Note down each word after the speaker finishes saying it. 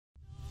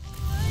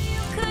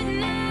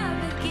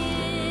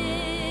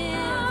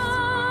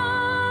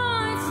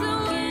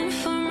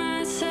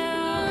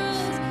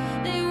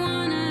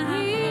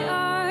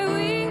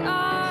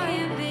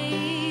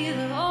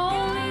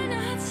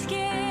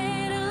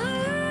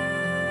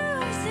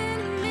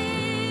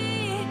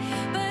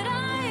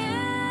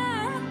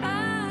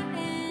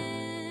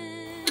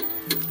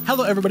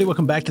Hello everybody,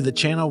 welcome back to the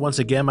channel. Once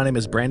again, my name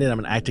is Brandon. I'm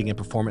an acting and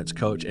performance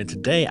coach, and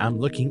today I'm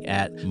looking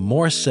at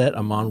Morissette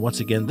Amon once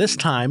again, this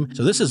time.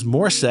 So this is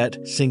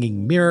Morissette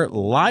singing Mirror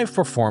live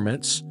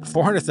performance,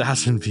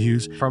 400,000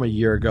 views from a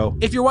year ago.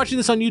 If you're watching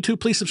this on YouTube,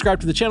 please subscribe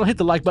to the channel, hit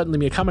the like button, leave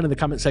me a comment in the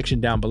comment section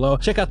down below.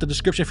 Check out the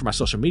description for my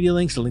social media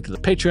links, the link to the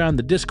Patreon,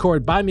 the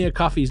Discord, buy me a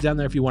coffee is down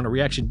there if you want a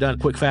reaction done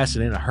quick, fast,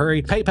 and in a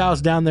hurry.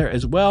 PayPal's down there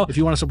as well if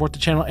you want to support the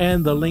channel,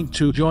 and the link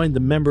to join the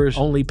members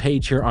only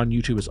page here on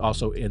YouTube is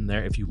also in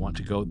there if you want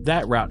to go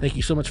that route. Thank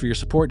you so much for your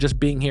support, just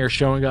being here,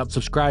 showing up,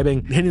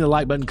 subscribing, hitting the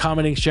like button,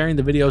 commenting, sharing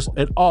the videos.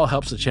 It all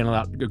helps the channel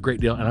out a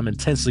great deal, and I'm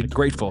intensely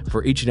grateful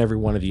for each and every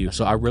one of you.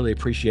 So I really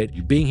appreciate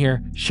you being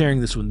here,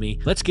 sharing this with me.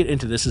 Let's get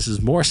into this. This is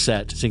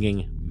Morissette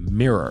singing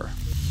Mirror.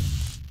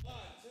 1,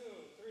 2,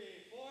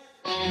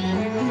 3,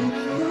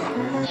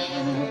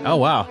 4. Oh,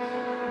 wow.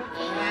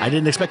 I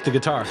didn't expect the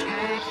guitar.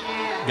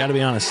 Gotta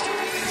be honest.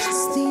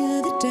 Just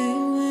the other day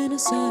when I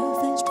saw you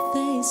face to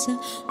face, I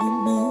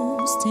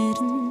almost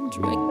didn't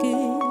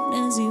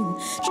recognize you.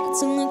 Tried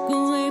to look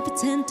away,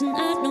 pretending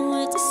I know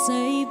what to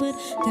say, but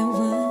there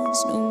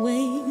was no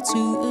way to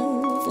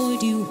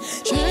avoid you.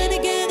 Trying to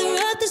gather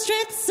up the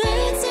strength to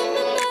say something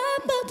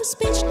about, but was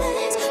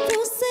speechless,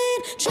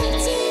 frozen,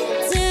 trapped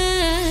in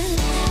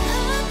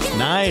time.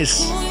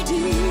 Nice.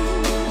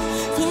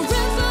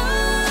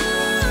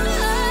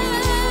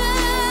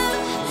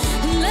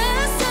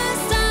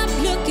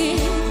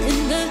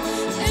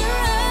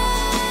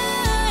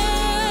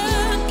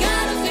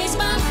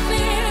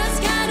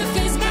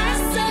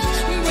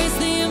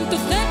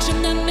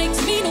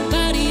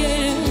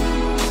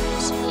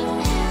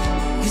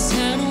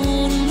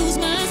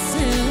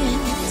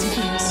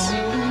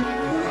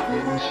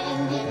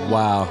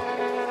 Wow.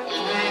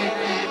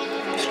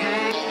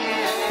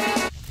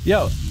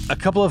 Yo, a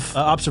couple of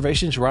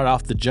observations right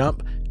off the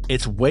jump.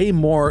 It's way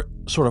more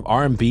sort of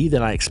R&B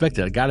than I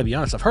expected. I gotta be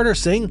honest. I've heard her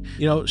sing,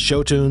 you know,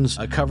 show tunes,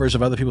 covers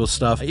of other people's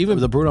stuff, even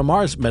the Bruno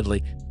Mars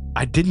medley.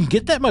 I didn't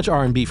get that much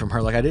R&B from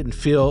her. Like, I didn't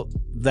feel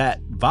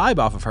that vibe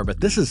off of her, but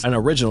this is an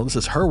original. This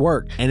is her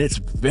work, and it's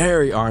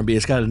very R&B.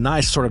 It's got a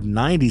nice sort of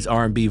 90s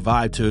R&B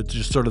vibe to it,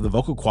 just sort of the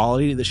vocal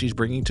quality that she's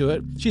bringing to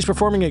it. She's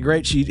performing it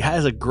great. She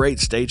has a great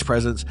stage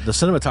presence. The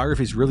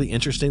cinematography is really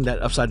interesting.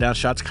 That upside down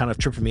shot's kind of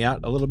tripping me out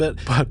a little bit,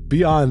 but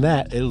beyond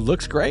that, it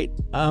looks great.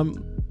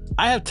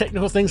 I have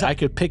technical things I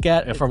could pick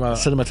at from a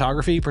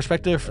cinematography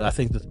perspective. I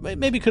think that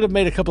maybe could have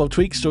made a couple of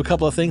tweaks to a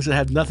couple of things that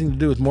had nothing to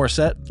do with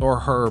Morissette or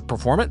her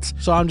performance.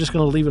 So I'm just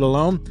going to leave it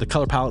alone. The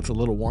color palette's a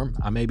little warm.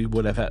 I maybe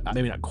would have had,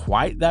 maybe not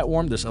quite that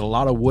warm. There's a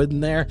lot of wood in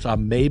there, so I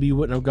maybe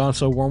wouldn't have gone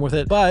so warm with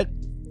it. But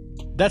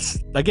that's,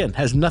 again,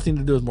 has nothing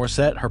to do with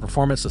Morissette, her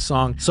performance, the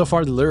song. So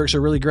far, the lyrics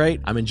are really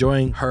great. I'm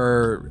enjoying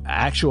her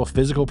actual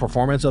physical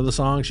performance of the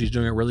song. She's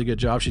doing a really good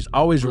job. She's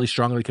always really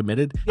strongly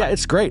committed. Yeah,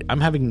 it's great. I'm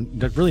having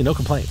really no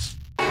complaints.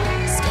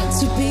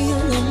 To be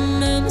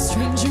alone, I'm a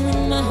stranger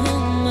in my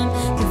home.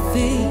 I'm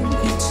giving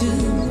you to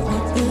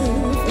all the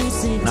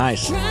voices.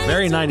 Nice.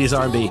 Very 90s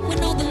R&B.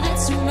 When all the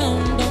lights are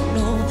on, don't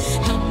know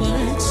how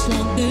much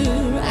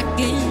longer I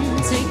can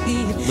take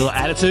it. Little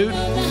attitude.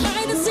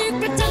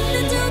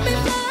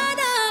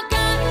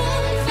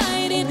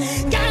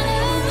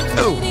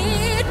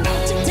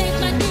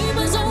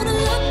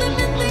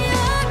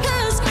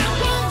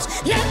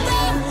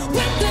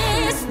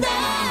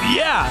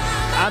 Yeah,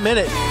 I'm in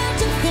it.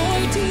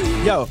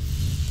 Yo,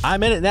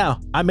 I'm in it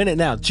now. I'm in it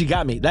now. She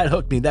got me. That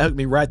hooked me. That hooked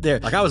me right there.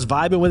 Like, I was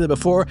vibing with it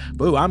before.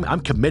 Boo, I'm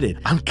committed.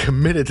 I'm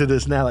committed to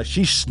this now. Like,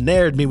 she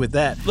snared me with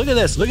that. Look at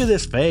this. Look at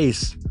this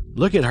face.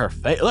 Look at her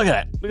face. Look at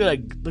that. Look at that.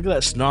 Look at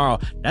that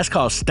snarl. That's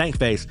called stank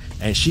face.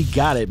 And she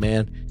got it,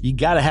 man. You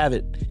gotta have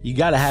it. You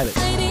gotta have it.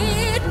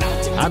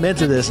 I'm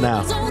into this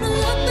now.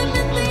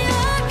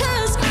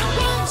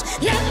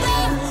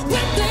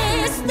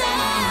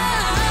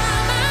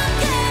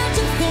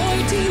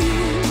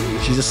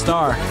 She's a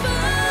star.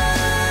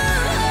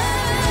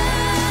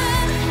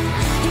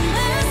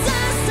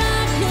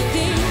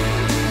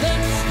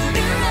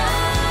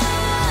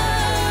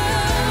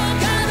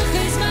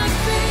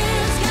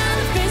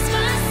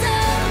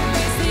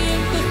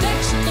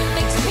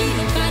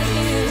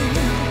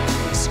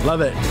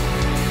 Love it.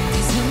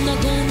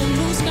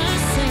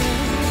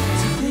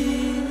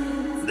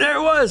 There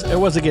it was. It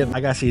was again. I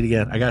gotta see it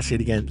again. I gotta see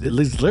it again.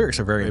 These lyrics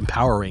are very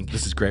empowering.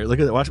 This is great. Look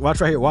at it. Watch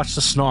right here. Watch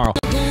the snarl.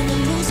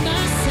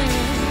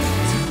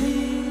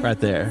 Right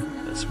there.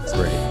 That's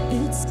great.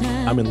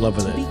 I'm in love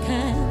with it.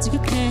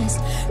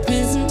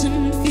 Present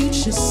and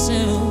future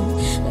self.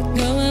 Let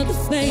go of the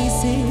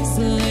faces,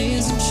 the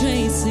layers and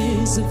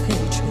traces of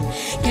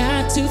hatred.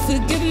 Got to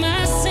forgive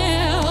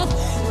myself.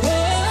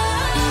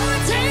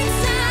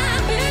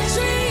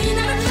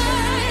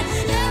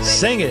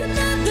 Sing it.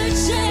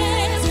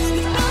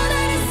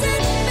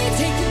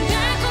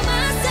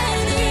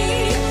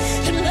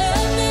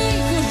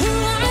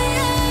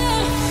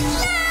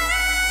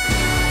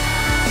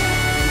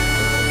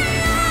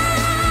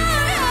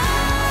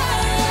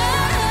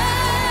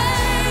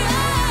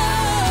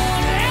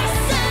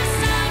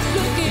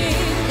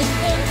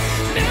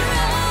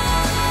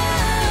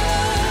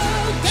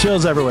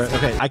 Chills everywhere.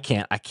 Okay, I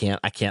can't. I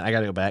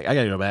gotta go back.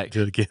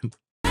 Do it again.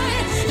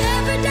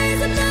 Every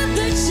day's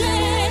another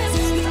chance.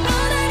 With all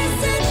that is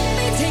in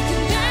me,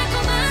 taking back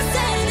all my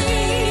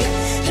sanity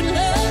and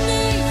love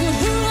me for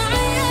who I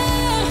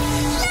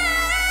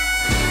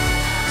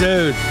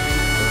am. Dude.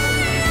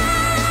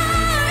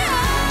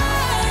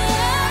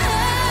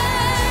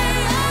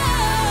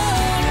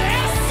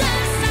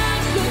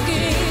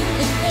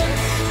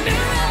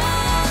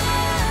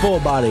 Full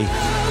body.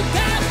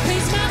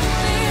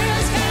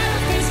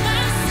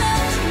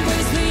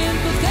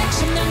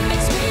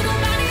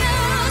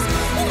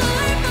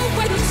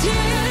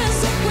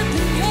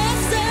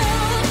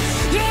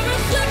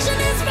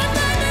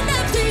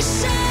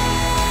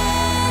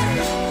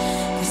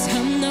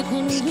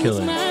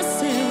 Killer. And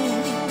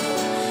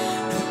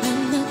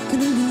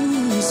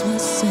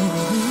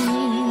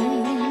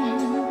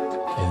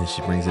then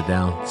she brings it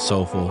down,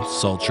 soulful,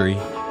 sultry.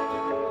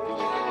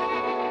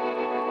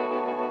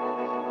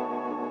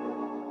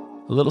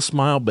 A little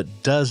smile,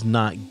 but does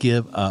not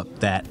give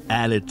up that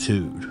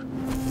attitude.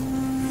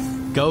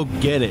 Go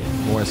get it,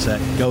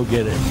 Morissette. Go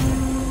get it.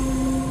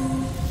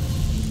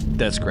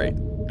 That's great.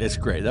 It's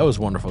great. That was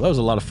wonderful. That was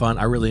a lot of fun.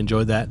 I really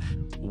enjoyed that.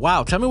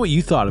 Wow, tell me what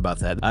you thought about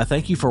that.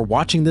 Thank you for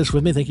watching this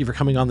with me. Thank you for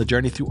coming on the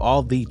journey through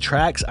all the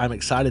tracks. I'm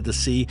excited to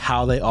see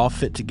how they all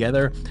fit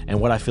together and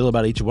what I feel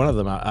about each one of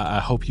them. I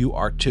hope you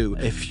are too.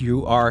 If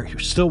you are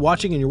still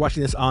watching and you're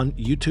watching this on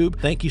YouTube,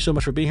 thank you so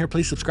much for being here.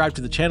 Please subscribe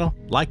to the channel,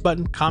 like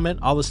button, comment,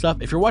 all this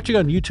stuff. If you're watching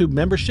on YouTube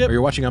membership or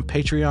you're watching on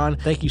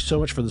Patreon, thank you so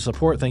much for the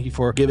support. Thank you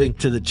for giving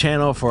to the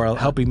channel, for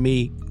helping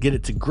me get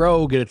it to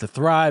grow, get it to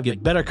thrive,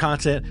 get better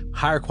content,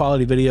 higher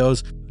quality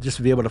videos, just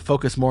to be able to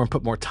focus more and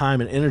put more time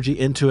and energy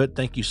into it.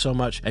 Thank you so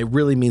much. It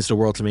really means the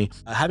world to me.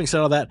 Having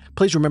said all that,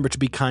 please remember to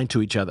be kind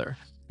to each other.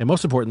 And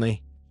most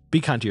importantly,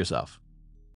 be kind to yourself.